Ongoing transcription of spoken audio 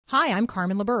Hi, I'm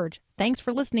Carmen LaBerge. Thanks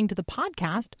for listening to the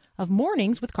podcast of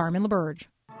Mornings with Carmen LaBerge.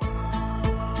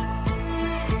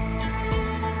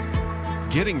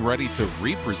 Getting ready to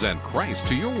represent Christ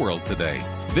to your world today.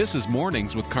 This is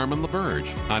Mornings with Carmen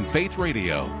LaBerge on Faith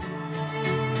Radio.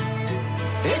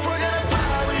 If we're gonna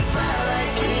fly, we fly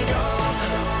like eagles.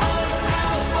 Arms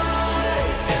out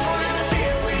wide. If we're gonna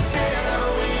fear, we fear no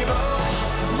evil.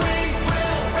 We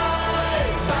will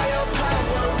rise. By your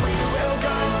power, we will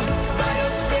go. By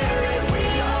your spirit, we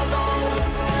are bold.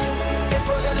 If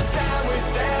we're gonna stand, we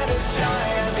stand as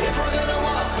giants. If we're gonna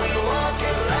walk, we walk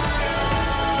as lions.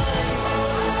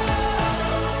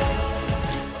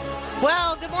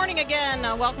 Well, good morning again.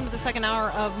 Welcome to the second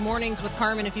hour of Mornings with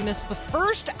Carmen. If you missed the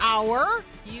first hour,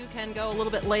 you can go a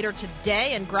little bit later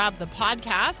today and grab the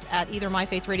podcast at either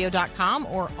myfaithradio.com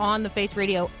or on the Faith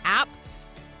Radio app.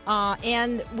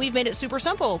 And we've made it super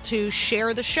simple to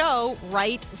share the show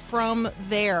right from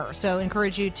there. So I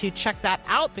encourage you to check that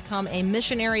out, become a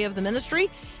missionary of the ministry,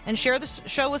 and share the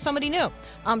show with somebody new.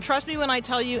 Trust me when I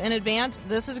tell you in advance,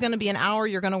 this is going to be an hour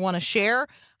you're going to want to share.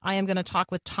 I am going to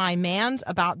talk with Ty Manns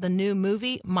about the new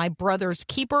movie, My Brother's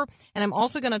Keeper. And I'm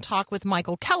also going to talk with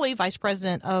Michael Kelly, Vice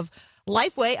President of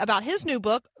Lifeway, about his new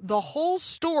book, The Whole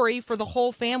Story for the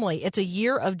Whole Family. It's a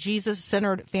year of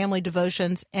Jesus-centered family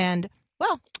devotions, and,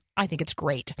 well, I think it's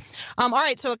great. All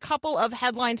right, so a couple of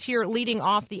headlines here leading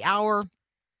off the hour.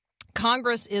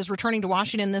 Congress is returning to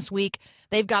Washington this week.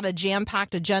 They've got a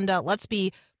jam-packed agenda. Let's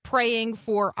be praying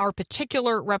for our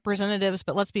particular representatives,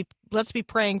 but let's be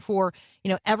praying for,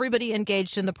 everybody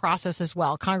engaged in the process as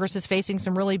well. Congress is facing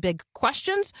some really big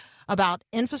questions about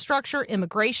infrastructure,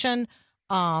 immigration,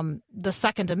 the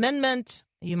Second Amendment.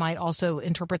 You might also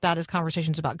interpret that as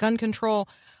conversations about gun control.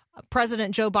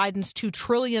 President Joe Biden's $2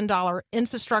 trillion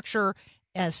infrastructure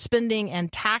spending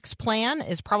and tax plan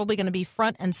is probably going to be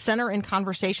front and center in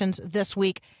conversations this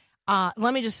week.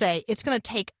 Let me just say, it's going to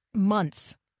take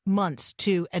months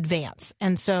to advance.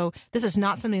 And so this is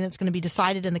not something that's going to be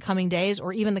decided in the coming days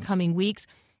or even the coming weeks.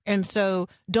 And so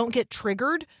don't get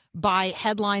triggered by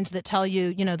headlines that tell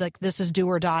you, like this is do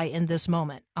or die in this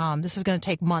moment. This is going to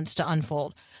take months to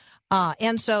unfold.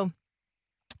 And so,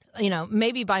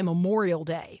 maybe by Memorial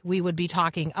Day, we would be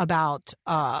talking about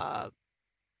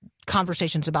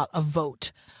conversations about a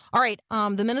vote. All right.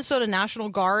 The Minnesota National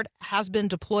Guard has been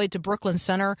deployed to Brooklyn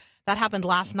Center. That happened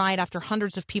last night after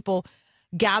hundreds of people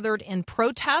gathered in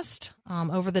protest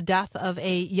over the death of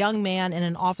a young man in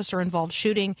an officer-involved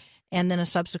shooting and then a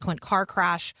subsequent car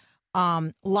crash.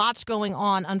 Lots going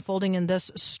on unfolding in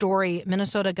this story.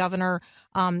 Minnesota Governor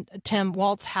Tim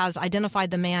Walz has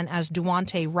identified the man as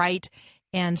Daunte Wright.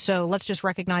 And so let's just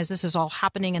recognize this is all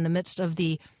happening in the midst of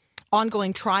the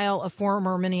ongoing trial of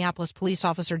former Minneapolis police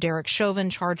officer Derek Chauvin,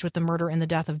 charged with the murder and the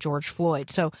death of George Floyd.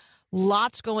 So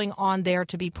lots going on there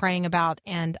to be praying about,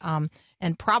 and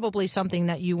probably something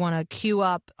that you want to queue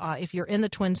up if you're in the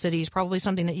Twin Cities, probably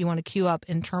something that you want to queue up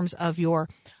in terms of your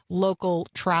local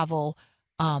travel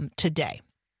today.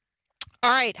 All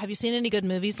right. Have you seen any good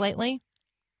movies lately?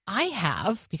 I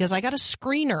have, because I got a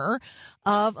screener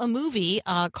of a movie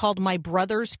called My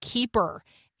Brother's Keeper.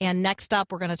 And next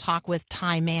up, we're going to talk with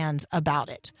Ty Manns about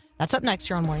it. That's up next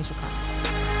here on Mornings with Carmen.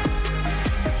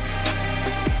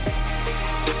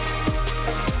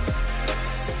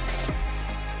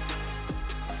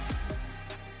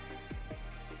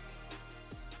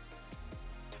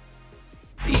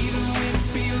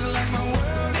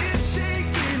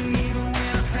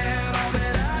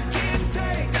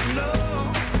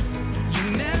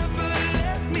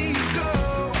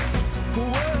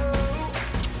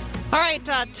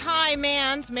 Ty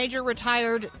Manns, Major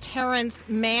Retired Terrence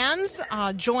Manns,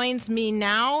 joins me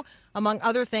now. Among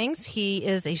other things, he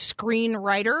is a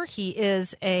screenwriter, he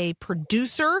is a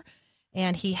producer,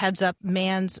 and he heads up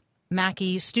Manns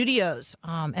Mackey Studios.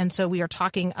 And so we are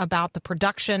talking about the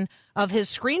production of his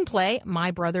screenplay,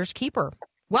 My Brother's Keeper.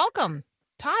 Welcome.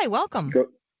 Ty, welcome.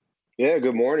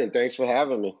 Good morning. Thanks for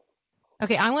having me.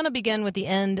 Okay, I want to begin with the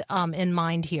end in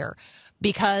mind here,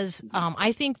 because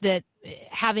I think that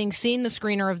having seen the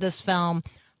screener of this film,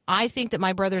 I think that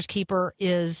My Brother's Keeper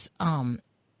is,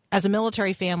 as a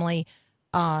military family,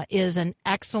 is an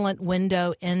excellent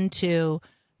window into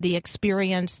the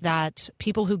experience that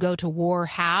people who go to war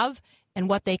have and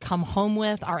what they come home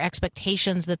with, our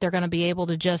expectations that they're going to be able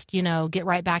to just, get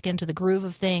right back into the groove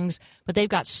of things. But they've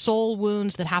got soul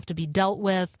wounds that have to be dealt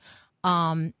with.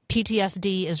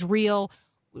 PTSD is real.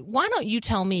 Why don't you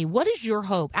tell me, what is your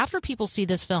hope? After people see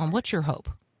this film, what's your hope?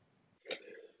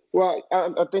 Well,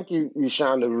 I think you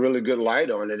shined a really good light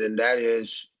on it, and that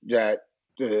is that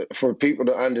for people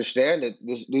to understand that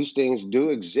these things do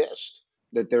exist,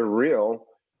 that they're real,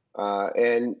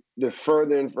 And the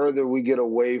further and further we get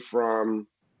away from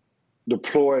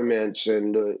deployments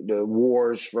and the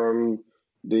wars from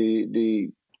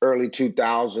the early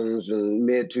 2000s and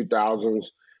mid 2000s,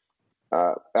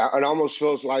 it almost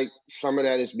feels like some of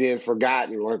that is being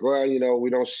forgotten. Like, well, we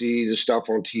don't see the stuff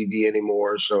on TV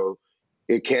anymore, so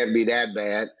it can't be that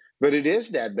bad. But it is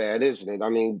that bad, isn't it? I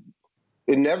mean,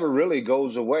 it never really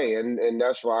goes away. And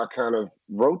that's why I kind of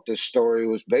wrote this story. It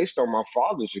was based on my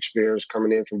father's experience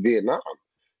coming in from Vietnam.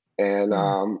 And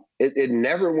it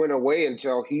never went away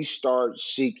until he started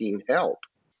seeking help.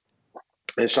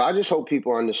 And so I just hope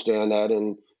people understand that.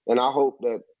 And I hope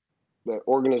that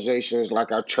organizations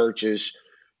like our churches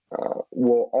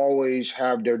will always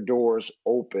have their doors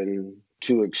open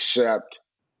to accept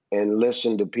and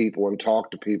listen to people and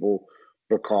talk to people,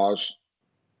 because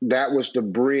that was the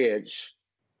bridge.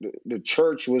 The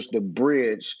church was the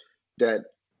bridge that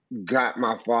got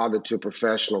my father to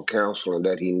professional counseling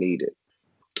that he needed.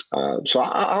 So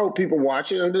I hope people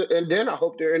watch it, and then I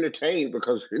hope they're entertained,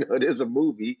 because it is a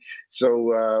movie.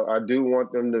 So I do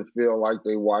want them to feel like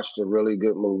they watched a really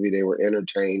good movie. They were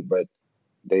entertained, but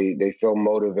they feel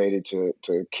motivated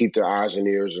to keep their eyes and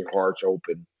ears and hearts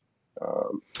open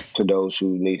to those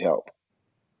who need help.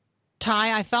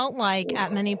 Ty, I felt like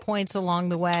at many points along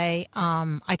the way,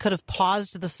 I could have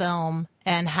paused the film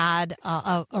and had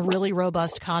a really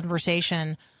robust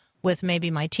conversation with maybe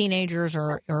my teenagers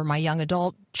or my young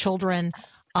adult children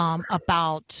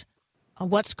about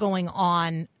what's going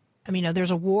on. I mean,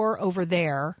 there's a war over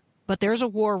there, but there's a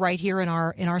war right here in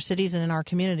our cities and in our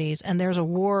communities, and there's a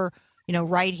war,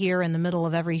 right here in the middle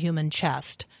of every human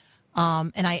chest.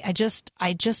 And I just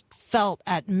felt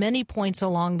at many points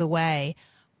along the way,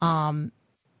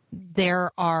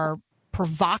 there are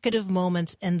provocative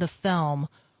moments in the film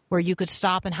where you could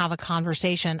stop and have a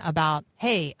conversation about,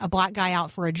 hey, a black guy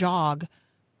out for a jog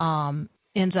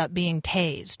ends up being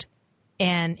tased,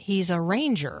 and he's a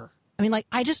ranger. I mean,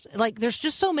 there's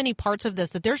just so many parts of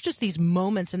this that there's just these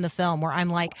moments in the film where I'm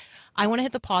like, I want to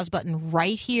hit the pause button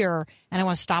right here, and I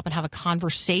want to stop and have a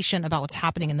conversation about what's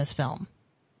happening in this film.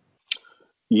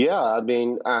 Yeah, I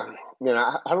mean, I'm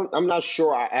not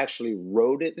sure I actually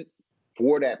wrote it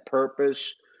for that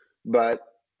purpose, but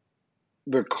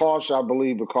because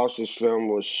this film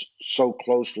was so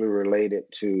closely related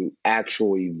to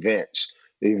actual events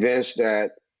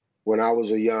that when I was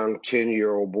a young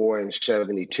 10-year-old boy in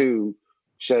 72,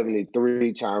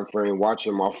 73 timeframe,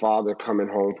 watching my father coming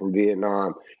home from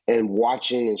Vietnam and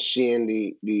watching and seeing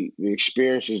the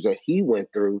experiences that he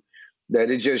went through, that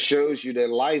it just shows you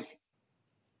that life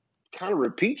kind of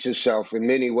repeats itself in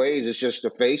many ways. It's just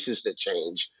the faces that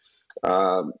change.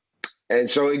 And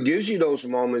so it gives you those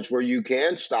moments where you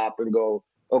can stop and go,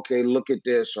 okay, look at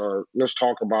this, or let's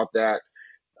talk about that.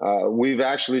 We've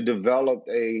actually developed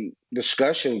a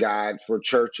discussion guide for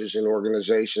churches and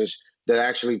organizations that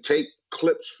actually take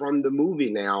clips from the movie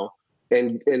now,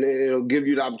 and it'll give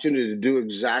you the opportunity to do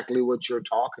exactly what you're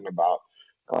talking about.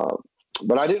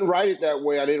 But I didn't write it that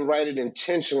way. I didn't write it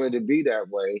intentionally to be that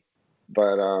way.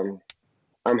 But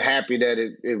I'm happy that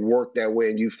it worked that way,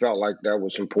 and you felt like that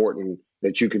was important,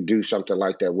 that you could do something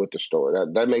like that with the story.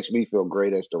 That makes me feel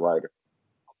great as the writer.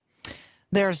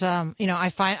 There's, I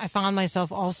found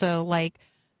myself also like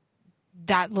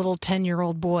that little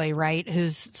 10-year-old boy, right,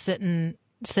 who's sitting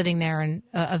there and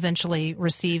eventually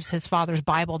receives his father's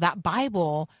Bible. That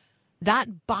Bible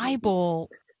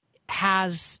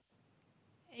has,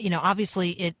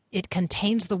 obviously it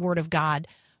contains the Word of God,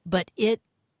 but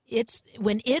it's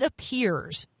when it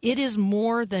appears, it is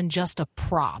more than just a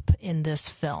prop in this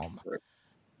film.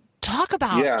 Talk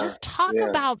about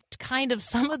about kind of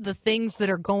some of the things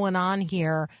that are going on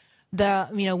here.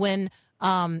 When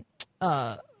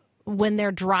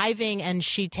they're driving and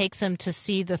she takes him to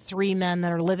see the three men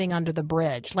that are living under the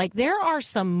bridge. Like, there are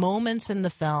some moments in the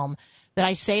film that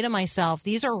I say to myself,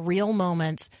 these are real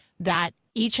moments that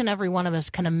each and every one of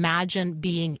us can imagine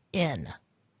being in.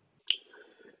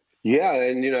 Yeah,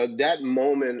 and that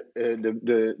moment,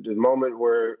 the moment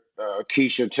where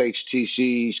Keisha takes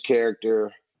TC's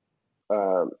character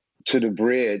to the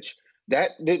bridge,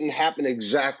 that didn't happen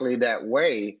exactly that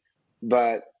way.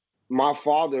 But my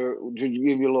father, to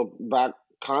give you a little back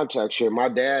context here, my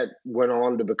dad went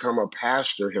on to become a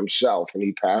pastor himself, and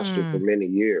he pastored for many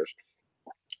years.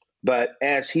 But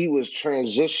as he was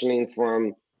transitioning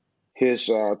from his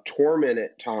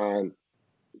tormented time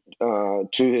to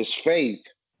his faith,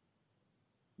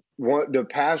 the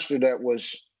pastor that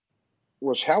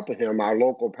was helping him, our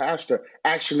local pastor,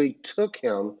 actually took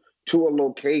him to a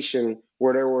location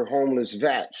where there were homeless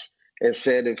vets and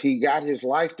said if he got his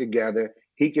life together,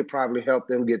 he could probably help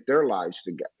them get their lives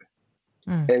together.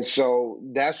 And so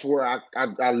that's where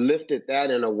I lifted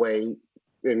that in a way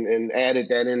and added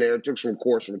that in there. It took some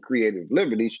course of creative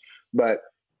liberties, but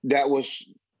that was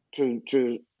to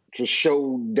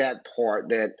show that part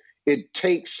that it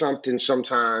takes something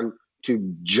sometime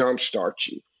to jumpstart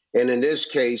you. And in this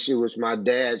case, it was my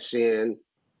dad seeing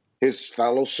his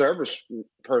fellow service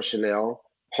personnel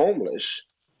homeless,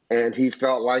 and he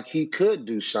felt like he could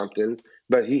do something,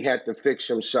 but he had to fix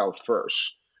himself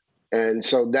first. And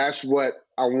so that's what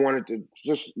I wanted to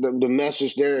just the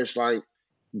message there is like,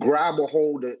 grab a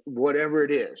hold of whatever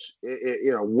it is,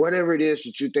 whatever it is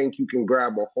that you think you can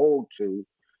grab a hold to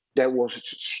that will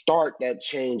start that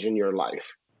change in your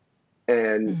life.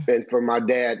 And for my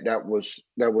dad, that was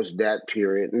that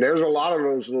period. And there's a lot of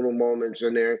those little moments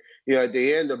in there. At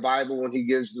the end of the Bible, when he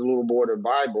gives the little boy the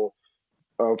Bible,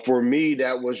 for me,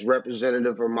 that was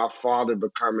representative of my father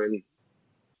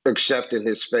accepting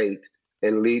his faith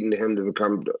and leading him to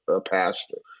become a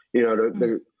pastor.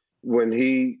 When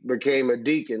he became a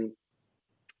deacon,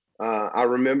 I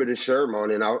remember the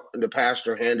ceremony, and the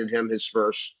pastor handed him his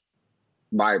first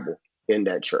Bible in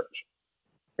that church.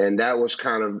 And that was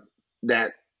kind of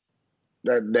that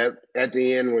at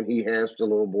the end when he hands the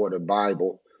little boy the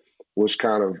Bible was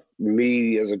kind of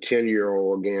me as a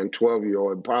 10-year-old, again,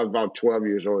 12-year-old, probably about 12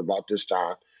 years old about this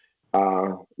time,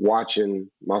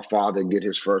 watching my father get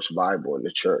his first Bible in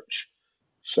the church.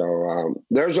 So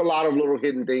there's a lot of little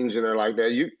hidden things in there like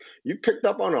that. You picked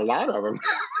up on a lot of them.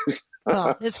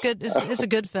 Well, it's good. It's a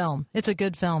good film. It's a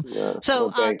good film. Yeah. So,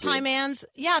 Ty Mans,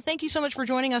 thank you so much for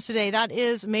joining us today. That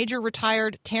is Major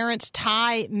Retired Terrence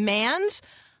Ty Mans.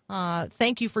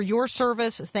 Thank you for your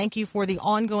service. Thank you for the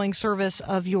ongoing service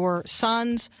of your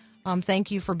sons. Thank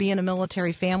you for being a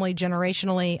military family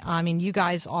generationally. I mean, you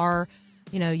guys are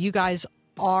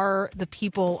the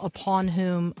people upon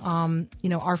whom,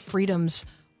 our freedoms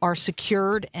are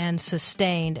secured and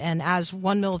sustained. And as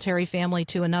one military family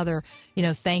to another,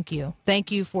 thank you.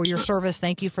 Thank you for your service.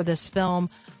 Thank you for this film.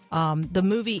 The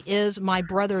movie is My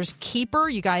Brother's Keeper.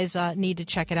 You guys need to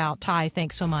check it out. Ty,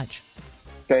 thanks so much.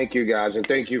 Thank you, guys. And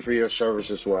thank you for your service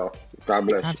as well. God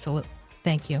bless you. Absolutely.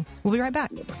 Thank you. We'll be right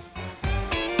back.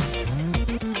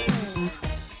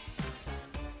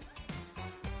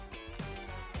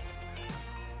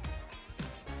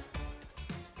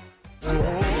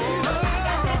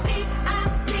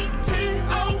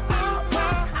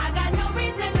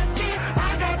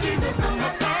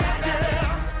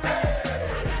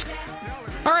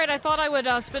 I thought I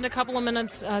would spend a couple of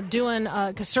minutes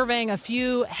surveying a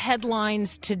few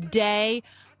headlines today.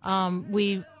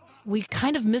 We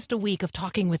kind of missed a week of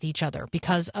talking with each other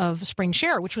because of Spring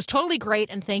Share, which was totally great,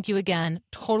 and thank you again.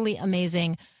 Totally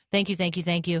amazing. Thank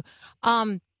you.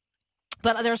 But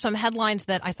there are some headlines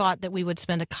that I thought that we would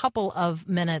spend a couple of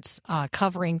minutes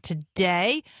covering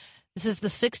today. This is the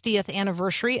 60th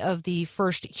anniversary of the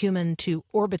first human to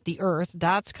orbit the Earth.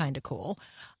 That's kind of cool.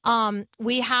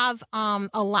 We have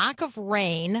a lack of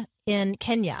rain in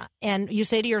Kenya. And you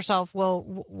say to yourself, well,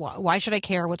 why should I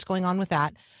care? What's going on with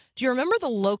that? Do you remember the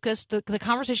locust, the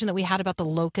conversation that we had about the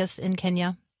locusts in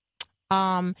Kenya?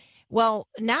 Well,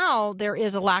 now there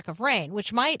is a lack of rain,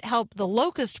 which might help the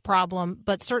locust problem,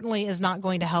 but certainly is not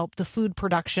going to help the food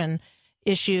production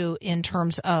issue in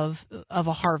terms of a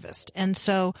harvest. And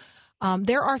so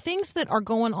there are things that are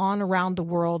going on around the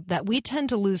world that we tend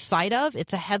to lose sight of.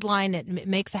 It's a headline. It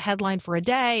makes a headline for a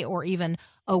day or even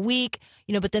a week,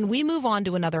 but then we move on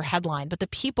to another headline. But the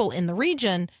people in the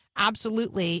region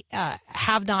absolutely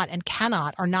have not and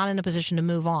are not in a position to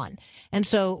move on. And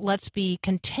so let's be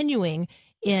continuing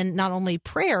in not only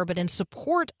prayer, but in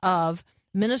support of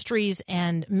ministries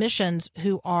and missions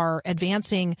who are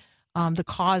advancing the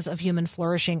cause of human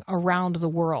flourishing around the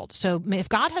world. So if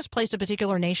God has placed a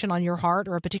particular nation on your heart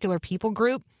or a particular people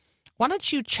group, why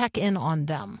don't you check in on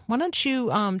them? Why don't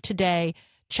you today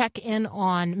check in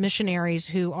on missionaries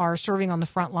who are serving on the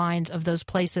front lines of those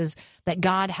places that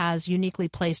God has uniquely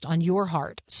placed on your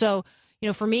heart? So,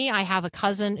 for me, I have a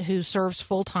cousin who serves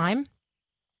full time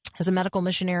as a medical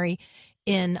missionary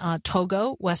in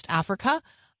Togo, West Africa.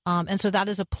 And so that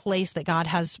is a place that God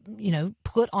has,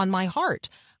 put on my heart.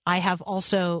 I have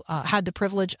also had the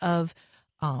privilege of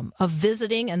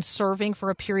visiting and serving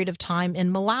for a period of time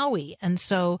in Malawi. And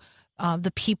so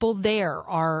the people there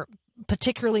are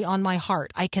particularly on my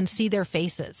heart. I can see their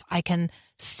faces. I can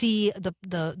see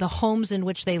the homes in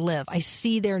which they live. I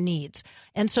see their needs.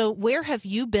 And so where have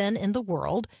you been in the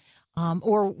world?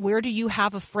 Or where do you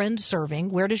have a friend serving?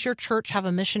 Where does your church have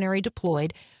a missionary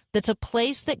deployed that's a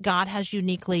place that God has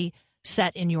uniquely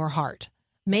set in your heart?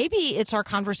 Maybe it's our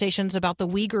conversations about the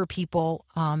Uyghur people,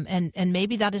 and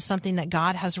maybe that is something that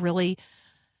God has really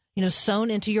sown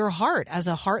into your heart as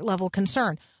a heart level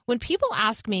concern. When people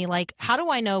ask me, like, how do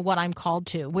I know what I'm called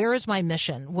to? Where is my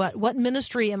mission? What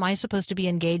ministry am I supposed to be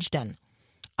engaged in?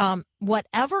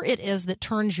 Whatever it is that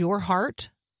turns your heart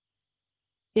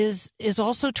is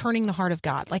also turning the heart of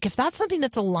God. Like, if that's something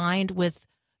that's aligned with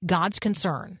God's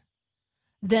concern,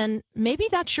 then maybe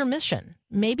that's your mission.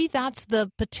 Maybe that's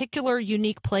the particular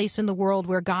unique place in the world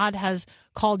where God has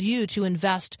called you to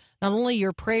invest not only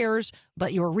your prayers,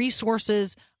 but your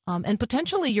resources, and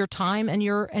potentially your time and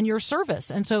your service.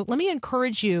 And so let me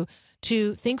encourage you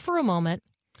to think for a moment.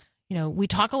 We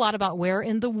talk a lot about where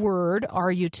in the Word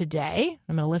are you today?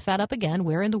 I'm going to lift that up again.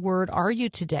 Where in the Word are you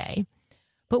today?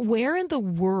 But where in the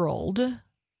world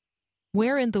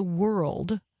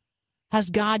has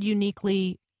God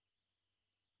uniquely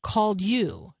called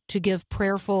you to give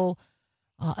prayerful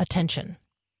attention?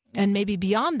 And maybe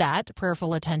beyond that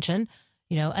prayerful attention,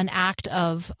 an act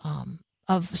of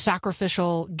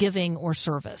sacrificial giving or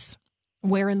service.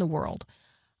 Where in the world?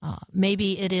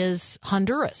 Maybe it is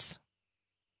Honduras.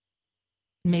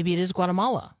 Maybe it is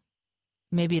Guatemala.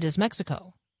 Maybe it is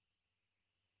Mexico.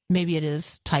 Maybe it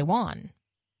is Taiwan.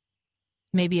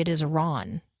 Maybe it is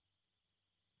Iran.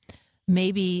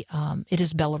 Maybe it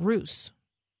is Belarus.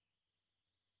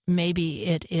 Maybe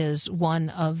it is one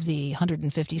of the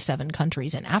 157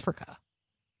 countries in Africa.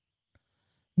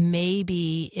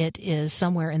 Maybe it is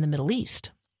somewhere in the Middle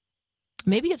East.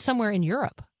 Maybe it's somewhere in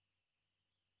Europe.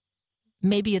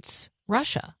 Maybe it's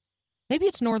Russia. Maybe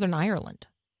it's Northern Ireland.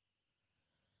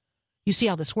 You see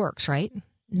how this works, right?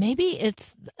 Maybe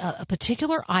it's a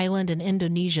particular island in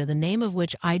Indonesia, the name of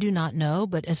which I do not know,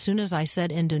 but as soon as I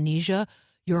said Indonesia,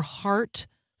 your heart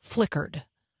flickered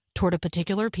toward a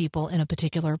particular people in a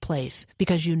particular place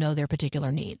because you know their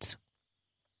particular needs.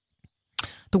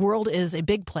 The world is a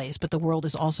big place, but the world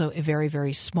is also a very,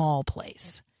 very small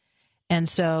place. And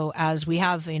so as we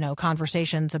have,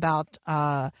 conversations about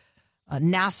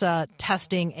NASA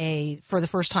testing for the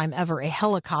first time ever, a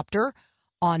helicopter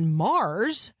on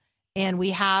Mars, and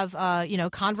we have,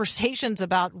 conversations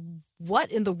about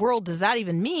what in the world does that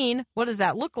even mean? What does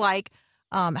that look like?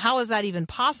 How is that even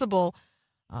possible?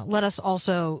 Let us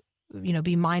also,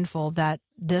 be mindful that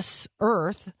this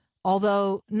earth,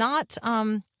 although not,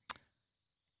 not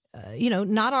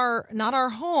our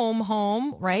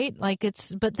home, right?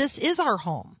 But this is our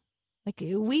home. Like,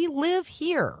 we live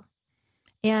here.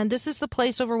 And this is the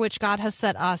place over which God has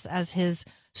set us as his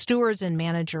stewards and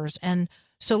managers. And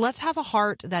so let's have a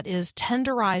heart that is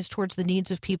tenderized towards the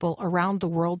needs of people around the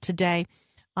world today.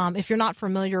 If you're not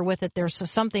familiar with it, there's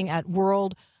something at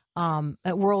World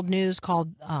News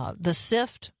called the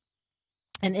SIFT.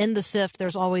 And in the SIFT,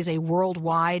 there's always a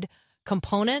worldwide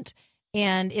component.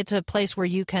 And it's a place where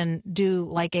you can do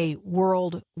like a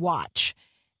world watch.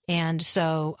 And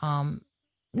so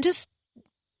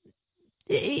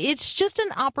it's just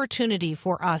an opportunity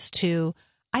for us to,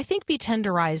 I think, be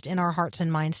tenderized in our hearts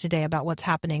and minds today about what's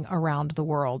happening around the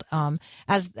world.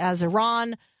 As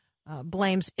Iran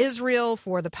blames Israel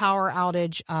for the power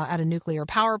outage at a nuclear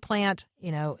power plant,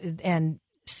 and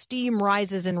steam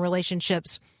rises in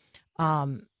relationships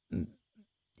in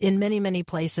many, many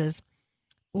places.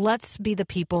 Let's be the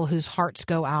people whose hearts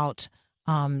go out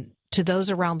to those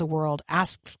around the world.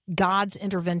 Ask God's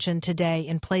intervention today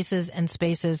in places and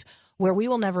spaces where we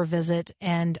will never visit,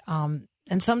 and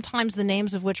sometimes the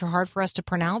names of which are hard for us to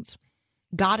pronounce.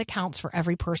 God accounts for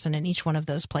every person in each one of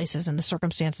those places and the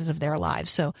circumstances of their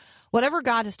lives. So whatever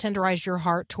God has tenderized your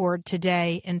heart toward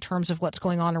today in terms of what's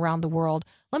going on around the world,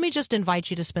 let me just invite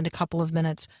you to spend a couple of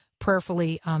minutes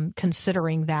prayerfully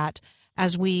considering that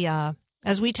as we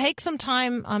take some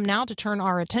time now to turn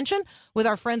our attention with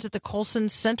our friends at the Colson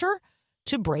Center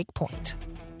to Breakpoint.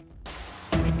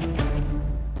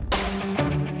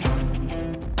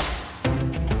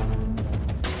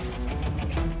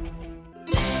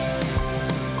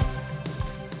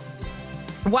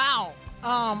 Wow.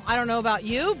 I don't know about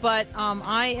you, but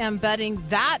I am betting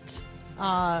that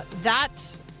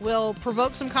that will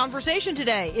provoke some conversation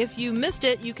today. If you missed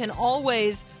it, you can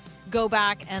always go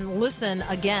back and listen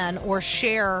again or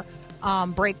share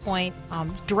Breakpoint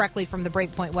directly from the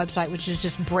Breakpoint website, which is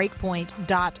just breakpoint.org.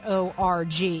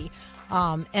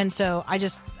 And so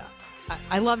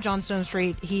I love John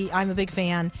Stonestreet. I'm a big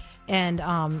fan.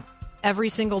 And every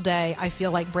single day, I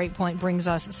feel like Breakpoint brings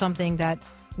us something that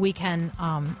we can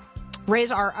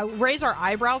raise our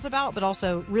eyebrows about, but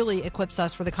also really equips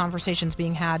us for the conversations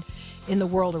being had in the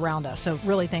world around us. So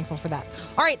really thankful for that.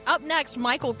 All right, up next,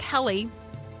 Michael Kelly.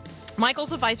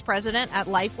 Michael's a vice president at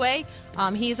Lifeway.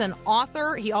 He's an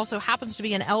author. He also happens to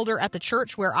be an elder at the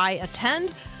church where I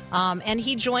attend. And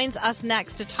he joins us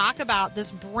next to talk about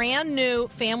this brand new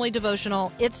family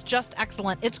devotional. It's just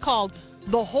excellent. It's called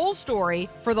The Whole Story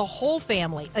for the Whole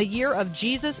Family, a year of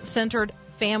Jesus-centered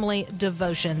family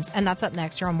devotions. And that's up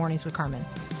next here on Mornings with Carmen.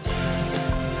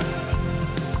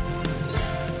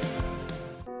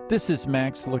 This is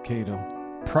Max Lucado.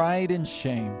 Pride and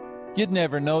shame. You'd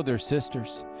never know they're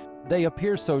sisters. They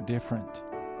appear so different.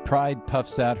 Pride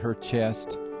puffs out her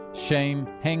chest. Shame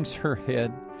hangs her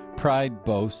head. Pride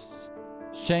boasts.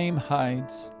 Shame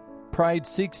hides. Pride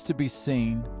seeks to be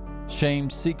seen. Shame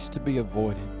seeks to be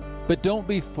avoided. But don't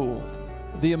be fooled.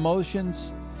 The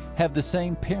emotions have the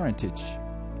same parentage,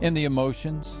 and the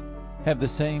emotions have the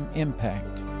same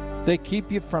impact. They keep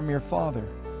you from your Father.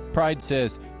 Pride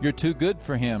says, you're too good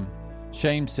for Him.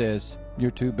 Shame says,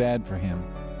 you're too bad for Him.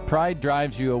 Pride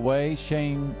drives you away.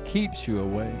 Shame keeps you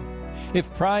away.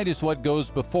 If pride is what goes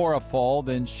before a fall,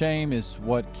 then shame is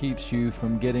what keeps you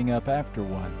from getting up after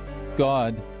one.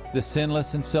 God, the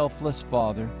sinless and selfless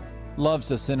Father,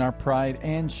 loves us in our pride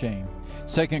and shame.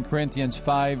 2 Corinthians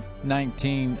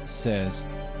 5:19 says,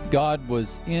 God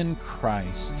was in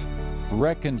Christ,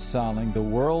 reconciling the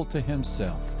world to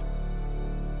Himself.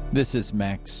 This is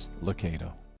Max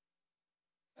Lucado.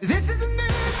 This is a new day.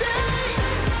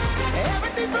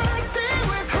 Everything first day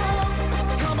with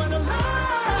hope. Coming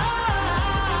alive.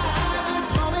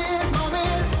 This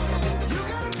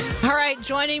moment. All right,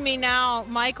 joining me now,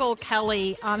 Michael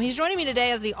Kelly. He's joining me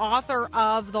today as the author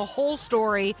of The Whole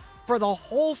Story for the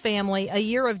Whole Family, a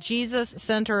year of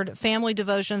Jesus-centered family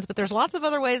devotions. But there's lots of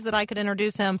other ways that I could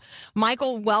introduce him.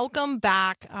 Michael, welcome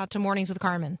back to Mornings with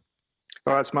Carmen.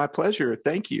 Oh, it's my pleasure.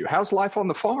 Thank you. How's life on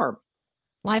the farm?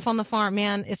 Life on the farm,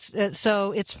 man.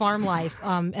 It's farm life.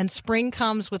 And spring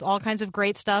comes with all kinds of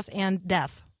great stuff and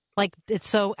death.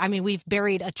 We've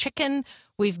buried a chicken,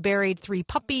 we've buried 3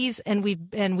 puppies, and we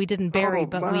didn't bury,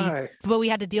 but we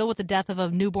had to deal with the death of a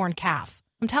newborn calf.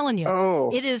 I'm telling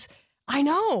you, It is. I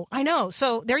know.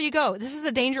 So there you go. This is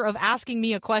the danger of asking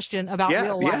me a question about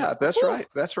real life. Yeah, that's right.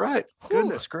 That's right.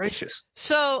 Goodness gracious.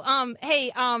 So,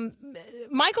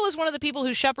 Michael is one of the people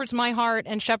who shepherds my heart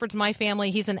and shepherds my family.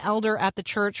 He's an elder at the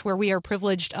church where we are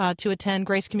privileged to attend,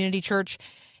 Grace Community Church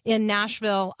in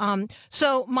Nashville.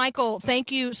 So, Michael,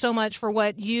 thank you so much for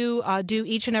what you do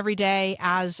each and every day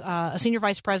as a senior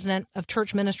vice president of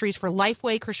church ministries for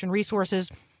Lifeway Christian Resources.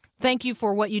 Thank you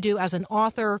for what you do as an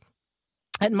author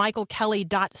at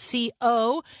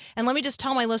michaelkelly.co. And let me just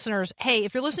tell my listeners, hey,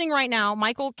 if you're listening right now,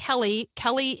 Michael Kelly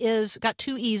is got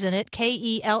 2 E's in it,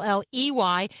 Kelley.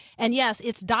 And yes,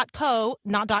 it's .co,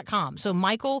 not .com. So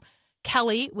Michael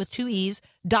Kelly with 2 E's,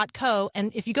 .co.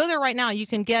 And if you go there right now, you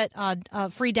can get a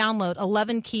free download,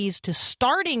 11 keys to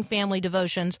starting family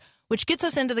devotions, which gets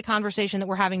us into the conversation that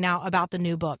we're having now about the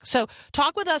new book. So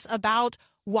talk with us about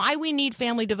why we need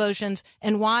family devotions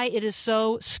and why it is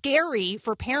so scary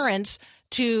for parents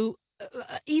to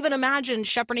even imagine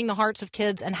shepherding the hearts of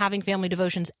kids and having family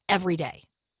devotions every day.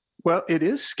 Well, it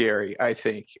is scary, I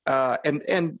think.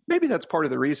 And maybe that's part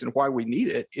of the reason why we need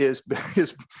it is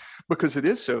because it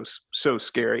is so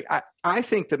scary. I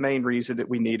think the main reason that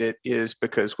we need it is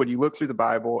because when you look through the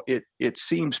Bible, it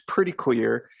seems pretty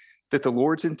clear that the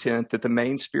Lord's intent, that the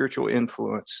main spiritual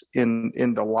influence in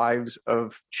the lives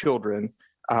of children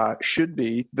should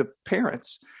be the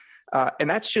parents. And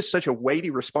that's just such a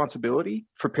weighty responsibility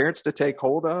for parents to take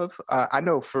hold of. I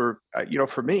know for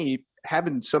me,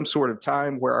 having some sort of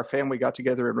time where our family got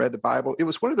together and read the Bible, it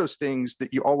was one of those things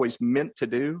that you always meant to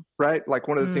do, right? Like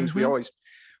one of the things we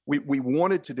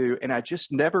wanted to do, and I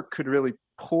just never could really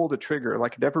pull the trigger,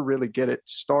 like never really get it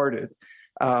started.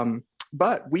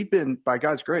 But we've been, by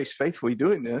God's grace, faithfully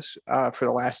doing this for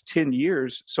the last 10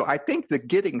 years. So I think the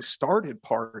getting started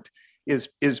part is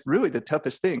really the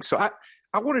toughest thing. So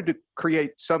I wanted to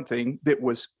create something that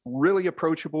was really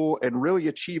approachable and really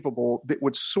achievable that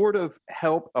would sort of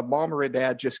help a mom or a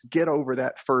dad just get over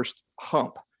that first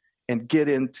hump and get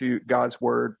into God's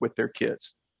word with their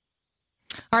kids.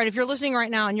 All right, if you're listening right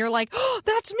now and you're like, oh,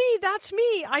 that's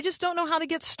me, I just don't know how to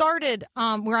get started.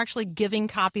 We're actually giving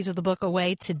copies of the book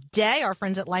away today. Our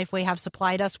friends at Lifeway have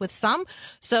supplied us with some.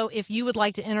 So if you would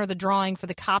like to enter the drawing for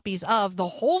the copies of The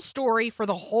Whole Story for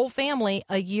the Whole Family,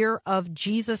 a year of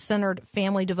Jesus-centered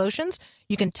family devotions,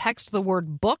 you can text the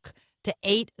word book to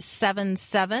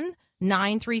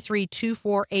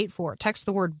 877-933-2484. Text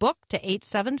the word book to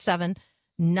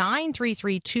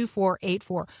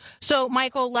 877-933-2484. So,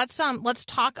 Michael, let's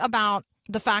talk about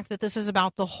the fact that this is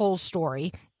about the whole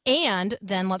story, and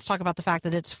then let's talk about the fact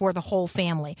that it's for the whole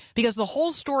family, because the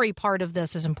whole story part of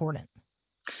this is important.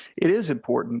 It is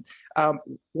important.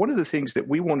 One of the things that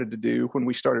we wanted to do when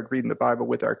we started reading the Bible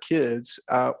with our kids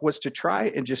was to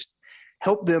try and just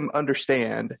help them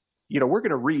understand, we're going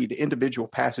to read individual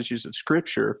passages of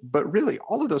Scripture, but really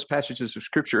all of those passages of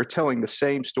Scripture are telling the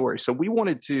same story. So we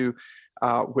wanted to,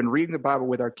 when reading the Bible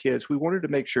with our kids, we wanted to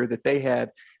make sure that they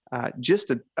had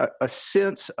just a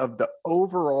sense of the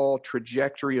overall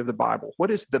trajectory of the Bible. What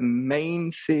is the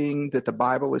main thing that the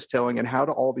Bible is telling, and how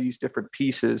do all these different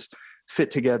pieces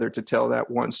fit together to tell that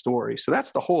one story? So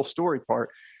that's the whole story part.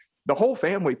 The whole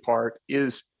family part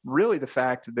is really the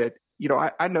fact that,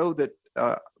 I know that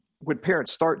when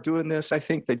parents start doing this, I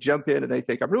think they jump in and they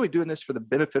think, I'm really doing this for the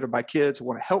benefit of my kids. I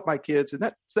want to help my kids.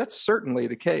 And that's certainly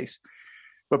the case.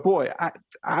 But boy,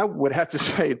 I would have to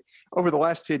say over the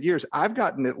last 10 years, I've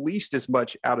gotten at least as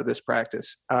much out of this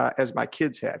practice as my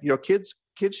kids have.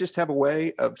 Kids just have a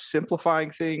way of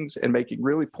simplifying things and making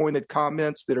really pointed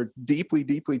comments that are deeply,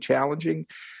 deeply challenging.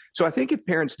 So I think if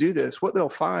parents do this, what they'll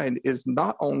find is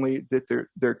not only that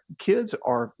their kids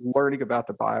are learning about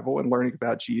the Bible and learning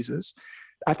about Jesus,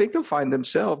 I think they'll find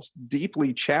themselves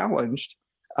deeply challenged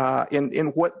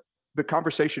in what the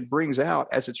conversation brings out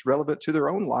as it's relevant to their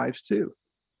own lives too.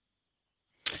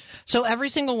 So every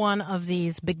single one of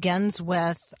these begins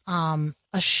with a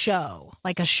show,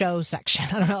 like a show section.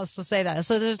 I don't know how else to say that.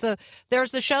 So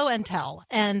there's the show and tell,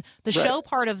 and the Right. show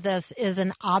part of this is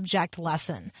an object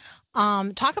lesson.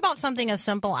 Talk about something as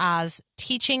simple as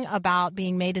teaching about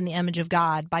being made in the image of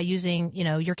God by using,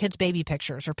 your kids' baby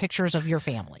pictures or pictures of your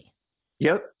family.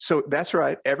 Yep. So that's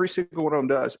right. Every single one of them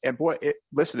does. And boy,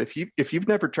 listen, if you've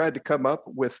never tried to come up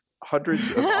with hundreds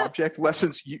of object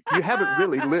lessons, you haven't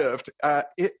really lived.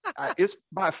 It's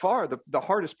by far the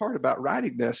hardest part about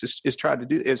writing this is trying to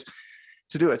do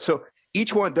it. So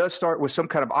each one does start with some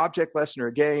kind of object lesson or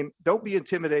a game. Don't be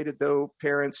intimidated though,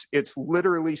 parents. It's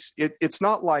literally, it's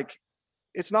not like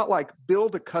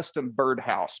build a custom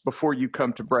birdhouse before you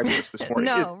come to breakfast this morning.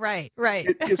 No, right.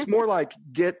 It's more like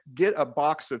get a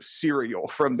box of cereal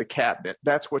from the cabinet.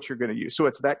 That's what you're going to use. So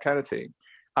it's that kind of thing.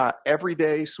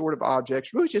 Everyday sort of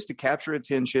objects, really just to capture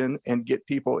attention and get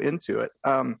people into it.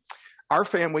 Our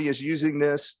family is using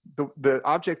this. The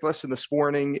object lesson this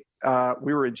morning,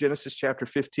 we were in Genesis chapter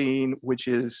 15, which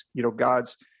is,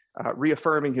 God's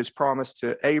reaffirming his promise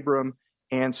to Abram.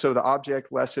 And so the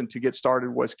object lesson to get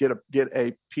started was get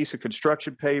a piece of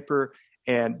construction paper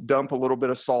and dump a little bit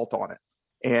of salt on it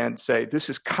and say, this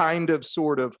is kind of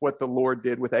sort of what the Lord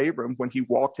did with Abram when he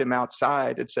walked him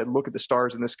outside and said, look at the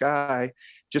stars in the sky.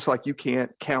 Just like you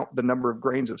can't count the number of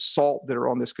grains of salt that are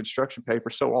on this construction paper,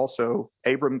 so also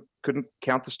Abram couldn't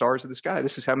count the stars of the sky.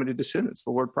 This is how many descendants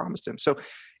the Lord promised him. So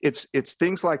it's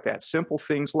things like that, simple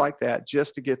things like that,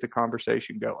 just to get the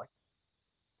conversation going.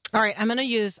 All right, I'm going to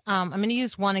use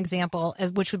one example,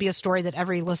 which would be a story that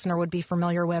every listener would be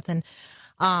familiar with, and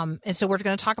so we're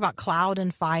going to talk about cloud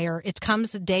and fire. It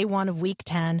comes day 1 of week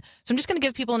 10. So I'm just going to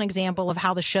give people an example of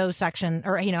how the show section,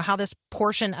 or how this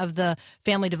portion of the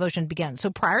family devotion begins. So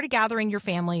prior to gathering your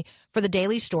family for the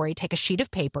daily story, take a sheet of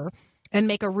paper and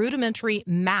make a rudimentary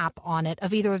map on it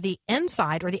of either the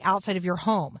inside or the outside of your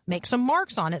home. Make some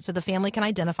marks on it so the family can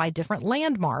identify different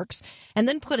landmarks, and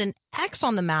then put an X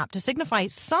on the map to signify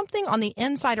something on the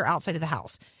inside or outside of the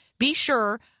house. Be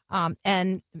sure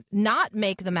and not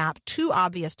make the map too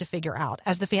obvious to figure out.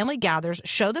 As the family gathers,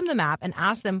 show them the map and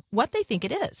ask them what they think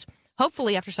it is.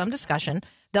 Hopefully, after some discussion,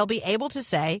 they'll be able to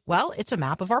say, well, it's a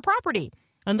map of our property.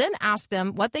 And then ask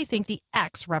them what they think the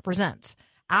X represents.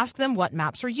 Ask them what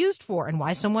maps are used for and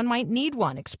why someone might need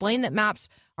one. Explain that maps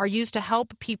are used to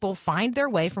help people find their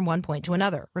way from one point to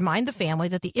another. Remind the family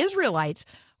that the Israelites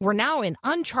were now in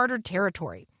uncharted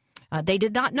territory. They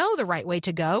did not know the right way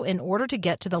to go in order to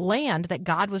get to the land that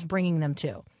God was bringing them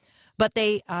to. But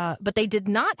they did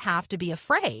not have to be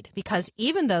afraid, because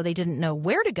even though they didn't know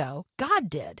where to go, God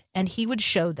did, and he would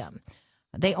show them.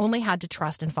 They only had to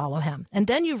trust and follow him. And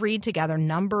then you read together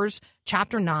Numbers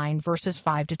chapter 9, verses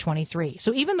 5 to 23.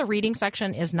 So even the reading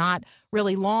section is not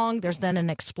really long. There's then an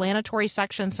explanatory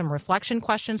section, some reflection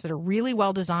questions that are really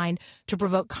well designed to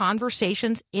provoke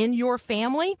conversations in your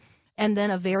family, and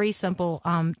then a very simple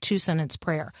 2-sentence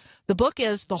prayer. The book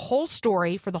is The Whole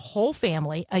Story for the Whole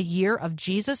Family, a year of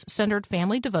Jesus-centered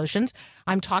family devotions.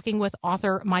 I'm talking with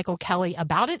author Michael Kelly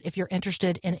about it. If you're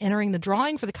interested in entering the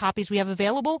drawing for the copies we have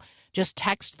available, just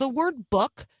text the word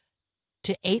book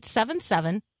to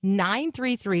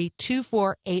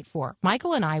 877-933-2484.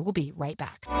 Michael and I will be right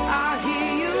back. I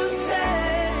hear you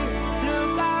say,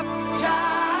 look up,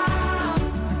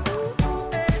 child.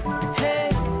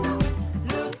 Hey,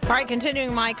 look. All right,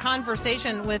 continuing my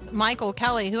conversation with Michael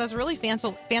Kelly, who has a really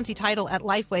fancy title at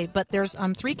Lifeway, but there's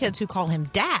 3 kids who call him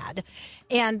Dad,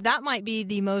 and that might be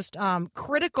the most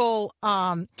critical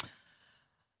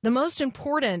the most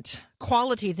important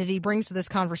quality that he brings to this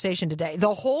conversation today,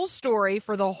 the whole story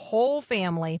for the whole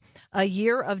family, a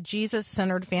year of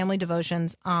Jesus-centered family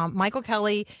devotions. Michael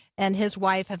Kelly and his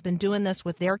wife have been doing this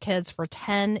with their kids for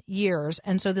 10 years.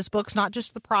 And so this book's not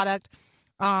just the product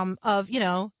of,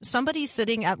 somebody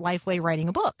sitting at Lifeway writing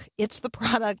a book. It's the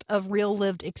product of real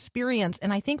lived experience.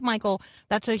 And I think, Michael,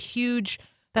 that's a huge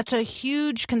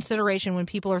consideration when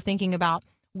people are thinking about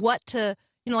what to,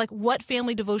 what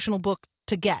family devotional book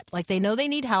to get. Like, they know they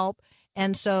need help.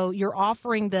 And so you're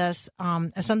offering this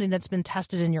as something that's been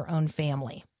tested in your own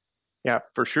family. Yeah,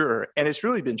 for sure. And it's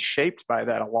really been shaped by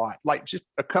that a lot. Like, just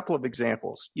a couple of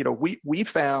examples. We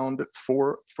found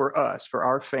for us, for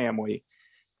our family,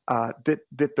 that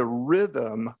the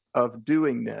rhythm of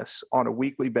doing this on a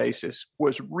weekly basis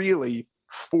was really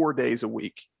 4 days a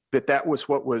week. That was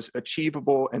what was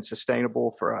achievable and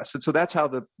sustainable for us. And so that's how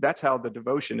the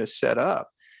devotion is set up,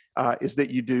 is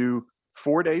that you do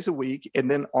 4 days a week.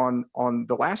 And then on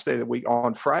the last day of the week,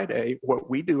 on Friday, what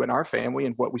we do in our family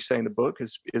and what we say in the book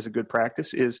is a good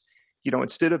practice is,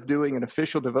 instead of doing an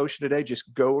official devotion today,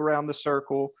 just go around the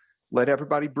circle, let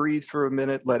everybody breathe for a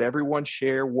minute, let everyone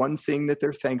share one thing that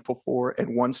they're thankful for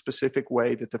and one specific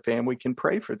way that the family can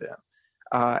pray for them.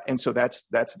 And so that's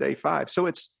day 5. So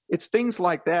it's things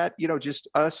like that, just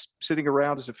us sitting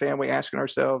around as a family asking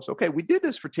ourselves, okay, we did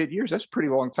this for 10 years. That's a pretty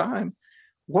long time.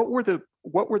 What were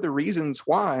the reasons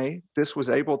why this was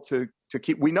able to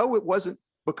keep? We know it wasn't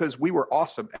because we were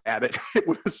awesome at it. It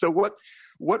was, so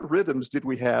what rhythms did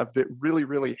we have that really,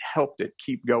 really helped it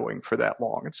keep going for that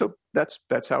long? And so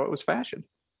that's how it was fashioned.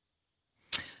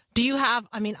 Do you have,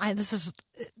 this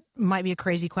might be a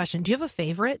crazy question. Do you have a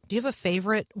favorite? Do you have a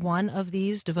favorite one of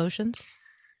these devotions?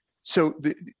 So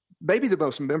maybe the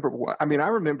most memorable one. I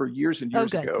remember years and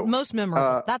years ago. Most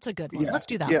memorable. That's a good one. Yeah, Let's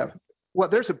do that. Yeah. One. Well,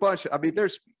 there's a bunch.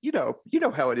 There's,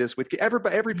 how it is with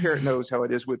every parent knows how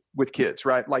it is with kids,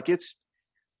 right? Like, it's,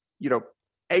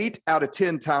 8 out of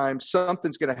 10 times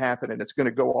something's going to happen and it's going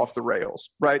to go off the rails,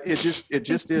 right? It just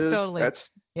is. Totally.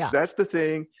 That's the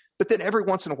thing. But then every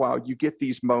once in a while you get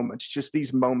these moments, just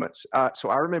these moments. So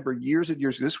I remember years and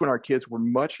years, this is when our kids were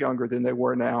much younger than they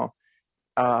were now.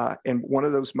 And one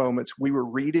of those moments, we were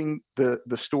reading the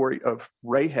story of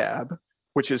Rahab,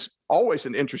 which is always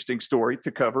an interesting story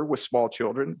to cover with small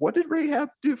children. What did Rahab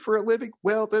do for a living?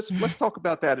 Well, let's talk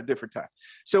about that a different time.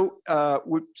 So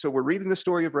we're reading the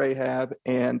story of Rahab,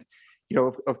 and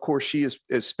of course she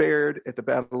is spared at the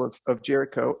Battle of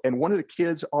Jericho. And one of the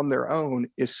kids on their own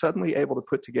is suddenly able to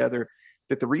put together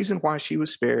that the reason why she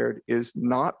was spared is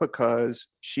not because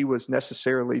she was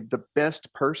necessarily the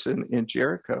best person in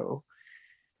Jericho.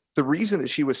 The reason that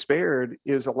she was spared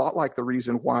is a lot like the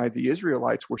reason why the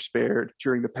Israelites were spared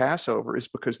during the Passover, is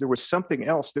because there was something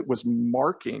else that was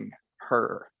marking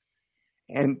her.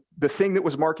 And the thing that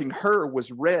was marking her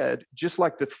was red, just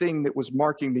like the thing that was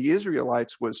marking the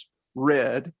Israelites was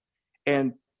red.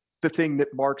 And the thing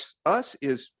that marks us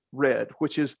is red,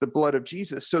 which is the blood of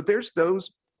Jesus. So there's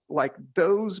those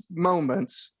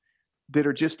moments that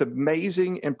are just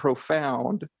amazing and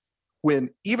profound,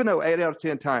 when even though 8 out of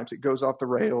 10 times it goes off the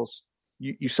rails,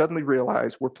 you suddenly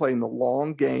realize we're playing the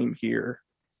long game here,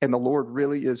 and the Lord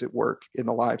really is at work in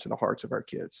the lives and the hearts of our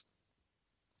kids.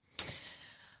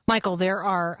 Michael, there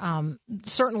are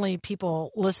certainly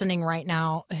people listening right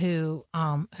now who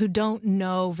don't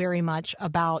know very much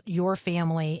about your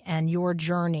family and your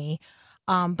journey.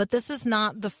 But this is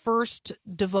not the first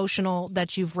devotional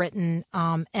that you've written,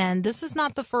 and this is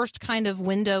not the first kind of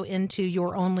window into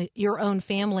your own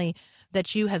family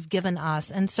that you have given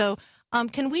us. And so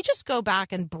can we just go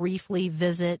back and briefly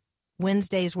visit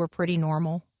Wednesdays Were Pretty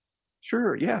Normal?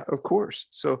 Sure. Yeah, of course.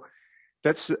 So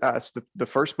that's the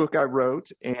first book I wrote.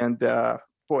 And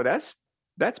boy,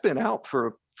 that's been out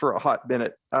for a hot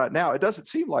minute. Now, it doesn't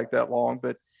seem like that long,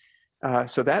 but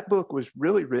so that book was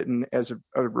really written as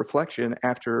a reflection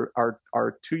after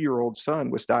our 2-year-old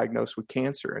son was diagnosed with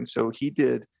cancer. And so he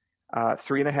did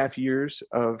 3.5 years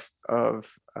of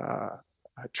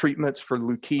treatments for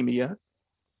leukemia,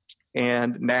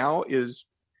 and now is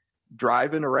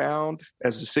driving around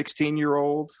as a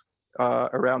 16-year-old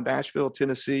around Nashville,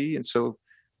 Tennessee. And so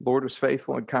Lord was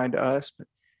faithful and kind to us.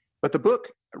 But the book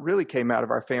really came out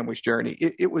of our family's journey.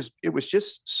 It was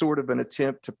just sort of an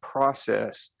attempt to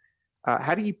process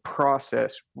how do you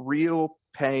process real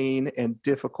pain and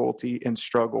difficulty and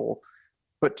struggle,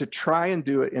 but to try and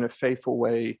do it in a faithful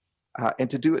way, and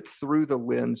to do it through the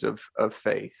lens of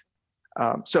faith.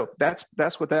 So that's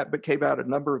what that came out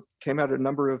a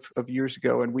number of years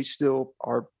ago, and we still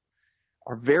are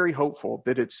very hopeful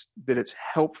that it's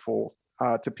helpful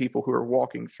to people who are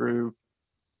walking through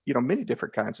many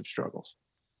different kinds of struggles.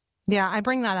 Yeah, I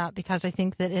bring that up because I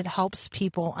think that it helps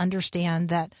people understand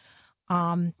that,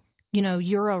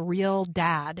 you're a real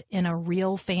dad in a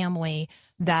real family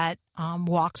that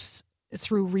walks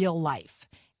through real life.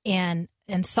 And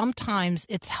sometimes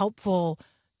it's helpful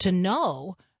to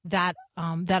know that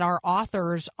that our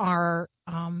authors are,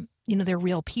 they're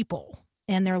real people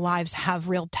and their lives have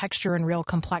real texture and real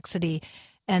complexity.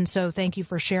 And so thank you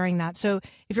for sharing that. So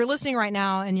if you're listening right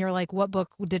now and you're like, what book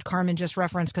did Carmen just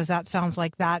reference? Because that sounds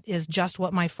like that is just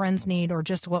what my friends need or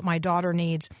just what my daughter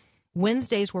needs.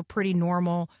 Wednesdays were pretty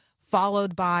normal,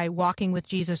 followed by Walking with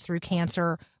Jesus Through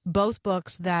Cancer, both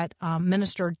books that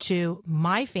ministered to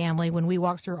my family when we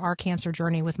walked through our cancer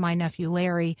journey with my nephew,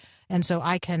 Larry. And so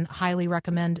I can highly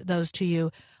recommend those to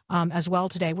you as well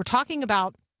today. We're talking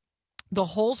about the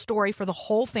whole story for the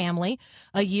whole family,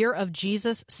 a year of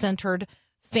Jesus-centered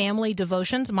family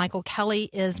devotions. Michael Kelly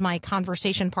is my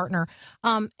conversation partner.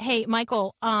 Hey,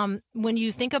 Michael, when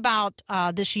you think about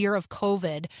this year of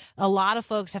COVID, a lot of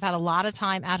folks have had a lot of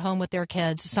time at home with their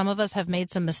kids. Some of us have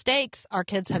made some mistakes. Our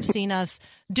kids have seen us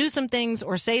do some things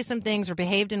or say some things or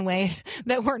behaved in ways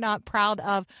that we're not proud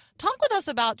of. Talk with us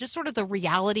about just sort of the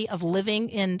reality of living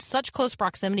in such close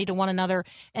proximity to one another.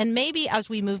 And maybe as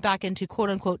we move back into quote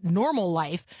unquote normal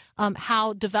life,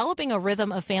 how developing a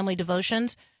rhythm of family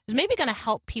devotions is maybe going to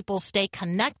help people stay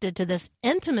connected to this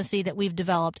intimacy that we've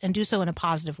developed and do so in a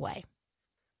positive way.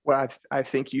 Well, I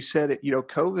think you said it.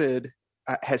 COVID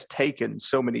has taken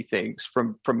so many things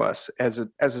from us as a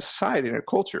society and a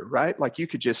culture, right? Like you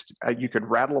could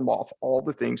rattle them off, all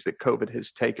the things that COVID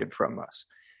has taken from us.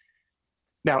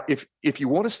 Now, if you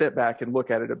want to step back and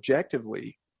look at it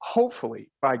objectively,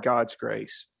 hopefully by God's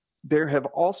grace, there have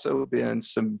also been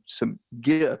some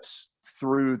gifts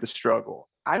through the struggle.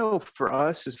 I know for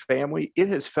us as family, it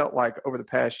has felt like over the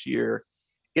past year,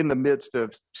 in the midst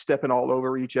of stepping all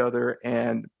over each other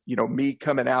and, me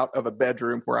coming out of a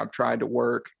bedroom where I'm trying to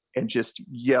work and just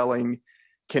yelling,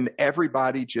 can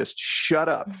everybody just shut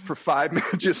up for 5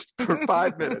 minutes, just for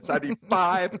 5 minutes? I need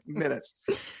 5 minutes.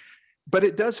 But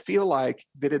it does feel like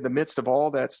that in the midst of all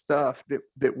that stuff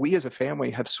that we as a family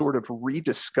have sort of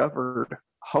rediscovered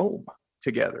home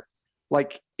together.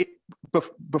 Like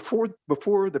before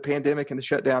the pandemic and the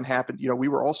shutdown happened, we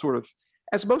were all sort of,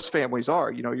 as most families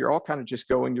are, you're all kind of just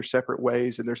going your separate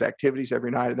ways and there's activities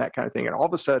every night and that kind of thing. And all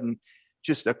of a sudden,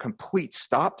 just a complete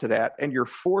stop to that. And you're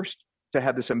forced to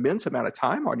have this immense amount of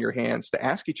time on your hands to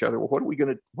ask each other, well, what are we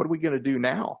going to do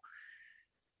now?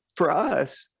 For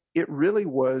us, it really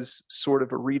was sort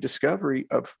of a rediscovery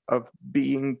of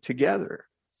being together.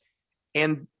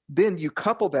 And then you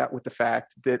couple that with the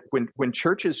fact that when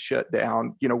churches shut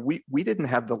down, we didn't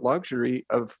have the luxury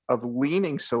of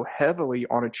leaning so heavily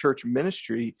on a church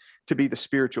ministry to be the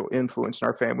spiritual influence in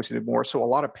our families anymore. So a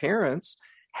lot of parents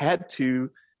had to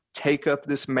take up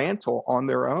this mantle on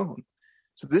their own.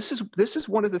 So this is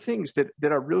one of the things that I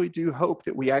really do hope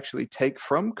that we actually take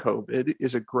from COVID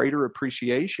is a greater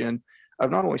appreciation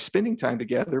of not only spending time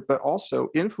together, but also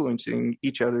influencing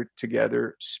each other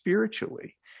together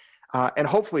spiritually. And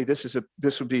hopefully this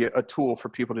would be a tool for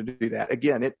people to do that.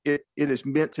 Again, it is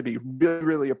meant to be really,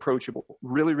 really approachable,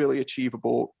 really, really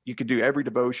achievable. You could do every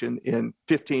devotion in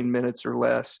 15 minutes or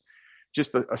less,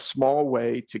 just a small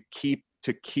way to keep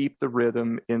the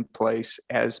rhythm in place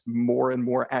as more and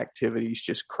more activities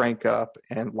just crank up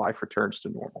and life returns to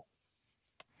normal.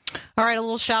 All right, a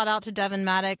little shout out to Devin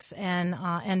Maddox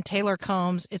and Taylor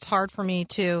Combs. It's hard for me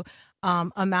to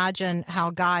imagine how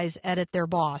guys edit their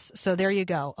boss. So there you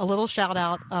go. A little shout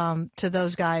out to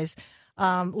those guys.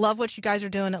 Love what you guys are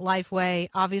doing at Lifeway.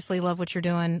 Obviously love what you're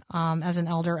doing as an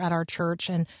elder at our church.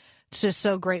 And it's just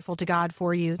so grateful to God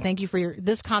for you. Thank you for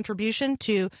this contribution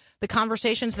to the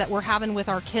conversations that we're having with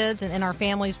our kids and in our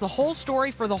families. The whole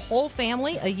story for the whole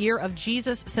family, a year of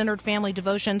Jesus-centered family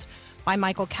devotions by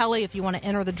Michael Kelly. If you want to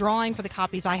enter the drawing for the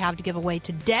copies I have to give away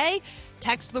today,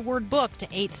 text the word book to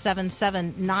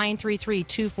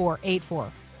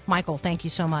 877-933-2484. Michael, thank you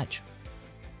so much.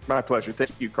 My pleasure.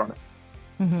 Thank you, Carmen.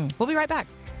 We'll be right back.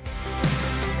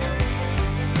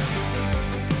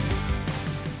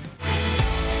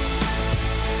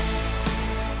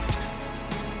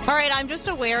 All right, I'm just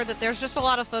aware that there's just a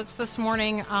lot of folks this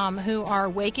morning who are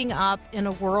waking up in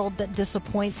a world that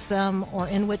disappoints them or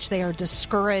in which they are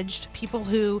discouraged. People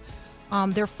who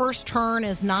their first turn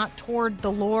is not toward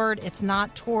the Lord. It's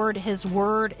not toward His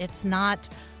Word. It's not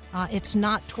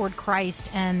toward Christ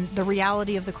and the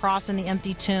reality of the cross and the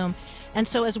empty tomb. And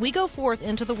so as we go forth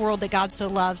into the world that God so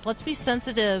loves, let's be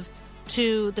sensitive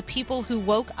to the people who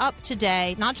woke up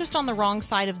today, not just on the wrong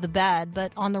side of the bed,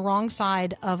 but on the wrong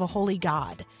side of a holy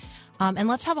God. And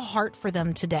let's have a heart for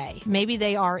them today. Maybe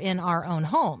they are in our own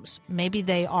homes. Maybe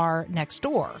they are next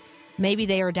door. Maybe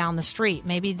they are down the street.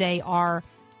 Maybe they are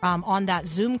on that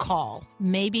Zoom call.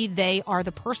 Maybe they are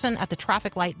the person at the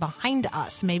traffic light behind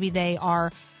us. Maybe they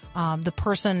are the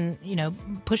person,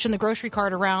 pushing the grocery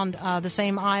cart around the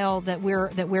same aisle that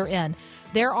we're in.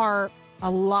 There are a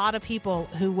lot of people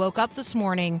who woke up this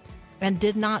morning and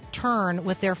did not turn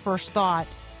with their first thought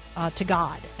to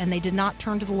God, and they did not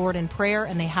turn to the Lord in prayer,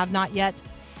 and they have not yet,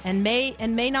 and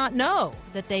may not know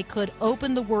that they could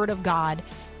open the Word of God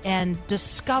and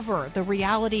discover the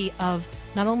reality of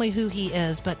not only who He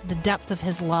is, but the depth of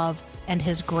His love and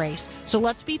His grace. So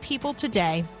let's be people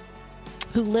today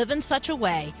who live in such a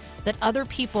way that other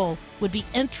people would be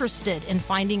interested in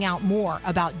finding out more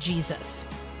about Jesus.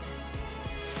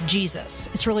 Jesus.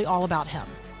 It's really all about Him.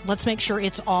 Let's make sure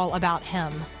it's all about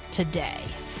Him today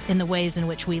in the ways in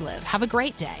which we live. Have a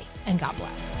great day, and God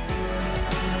bless.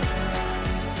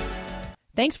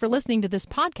 Thanks for listening to this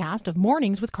podcast of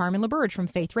Mornings with Carmen LaBerge from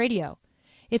Faith Radio.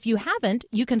 If you haven't,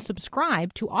 you can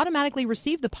subscribe to automatically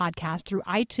receive the podcast through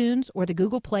iTunes or the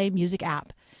Google Play Music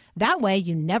app. That way,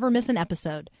 you never miss an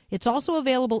episode. It's also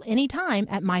available anytime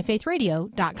at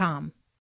myfaithradio.com.